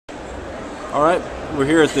All right, we're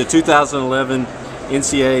here at the 2011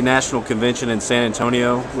 NCAA National Convention in San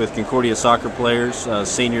Antonio with Concordia soccer players,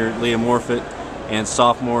 senior Lya Morfitt and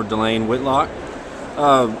sophomore Dalaine Whitlock.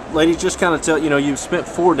 Ladies, just kind of tell, you've spent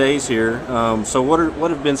 4 days here, so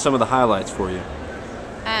what have been some of the highlights for you?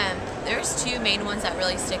 There's two main ones that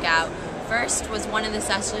really stick out. First was one of the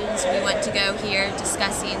sessions we went to go here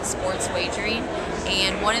discussing sports wagering,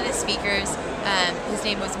 and one of the speakers, his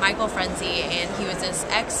name was Michael Frenzy, and he was this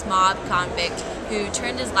ex-mob convict who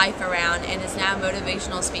turned his life around and is now a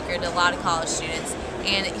motivational speaker to a lot of college students.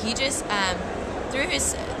 And he just, through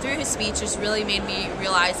his speech, just really made me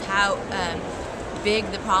realize how big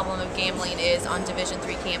the problem of gambling is on Division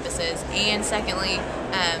III campuses, and secondly,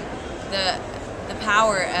 the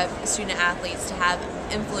power of student athletes to have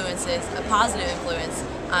influences, a positive influence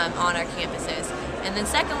on our campuses. And then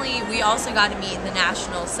secondly, we also got to meet the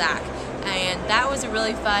national SAC, and that was a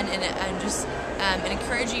really fun and just an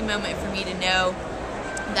encouraging moment for me to know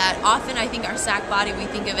that often I think our SAC body, we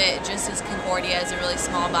think of it just as Concordia, as a really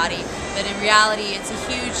small body, but in reality it's a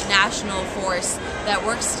huge national force that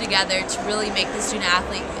works together to really make the student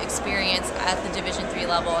athlete experience at the Division III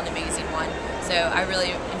level an amazing one. So I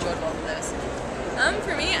really enjoyed both of those.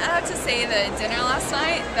 For me, I have to say the dinner last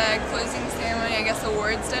night, the closing ceremony, I guess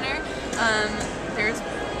awards dinner. There's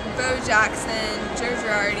Bo Jackson, Joe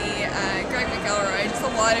Girardi, Greg McElroy, just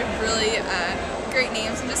a lot of really great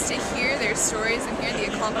names, and just to hear their stories and hear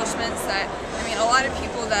the accomplishments that, a lot of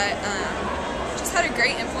people that just had a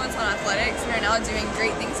great influence on athletics and are now doing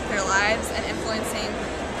great things with their lives and influencing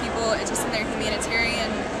people just in their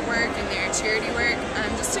humanitarian work and their charity work.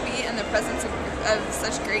 Just to be in the presence of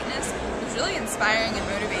such greatness was really inspiring and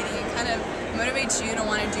motivating, and kind of motivates you to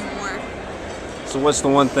want to do more. So what's the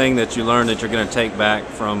one thing that you learned that you're going to take back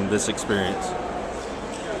from this experience?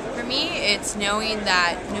 For me, it's knowing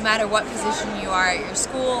that no matter what position you are at your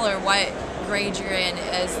school or what grade you're in,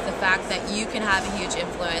 is the fact that you can have a huge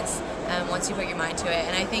influence once you put your mind to it.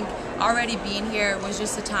 And I think already being here was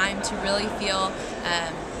just a time to really feel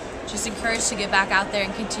just encouraged to get back out there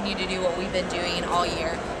and continue to do what we've been doing all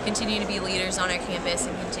year, continue to be leaders on our campus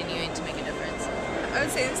and continuing to make a difference. I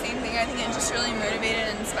would say the same thing. I think it just really motivated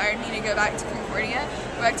and inspired me to go back to Concordia,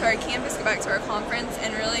 go back to our campus, go back to our conference,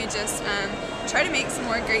 and really just try to make some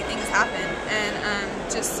more great things happen. And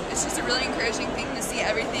it's just a really encouraging thing to see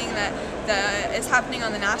everything that is happening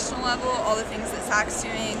on the national level, all the things that SAC's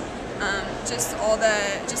doing, just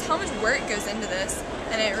how much work goes into this.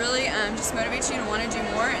 And it really just motivates you to want to do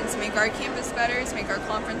more and to make our campus better, to make our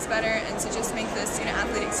conference better, and to just make the student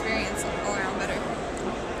athlete experience all around better.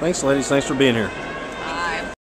 Thanks, ladies. Thanks for being here.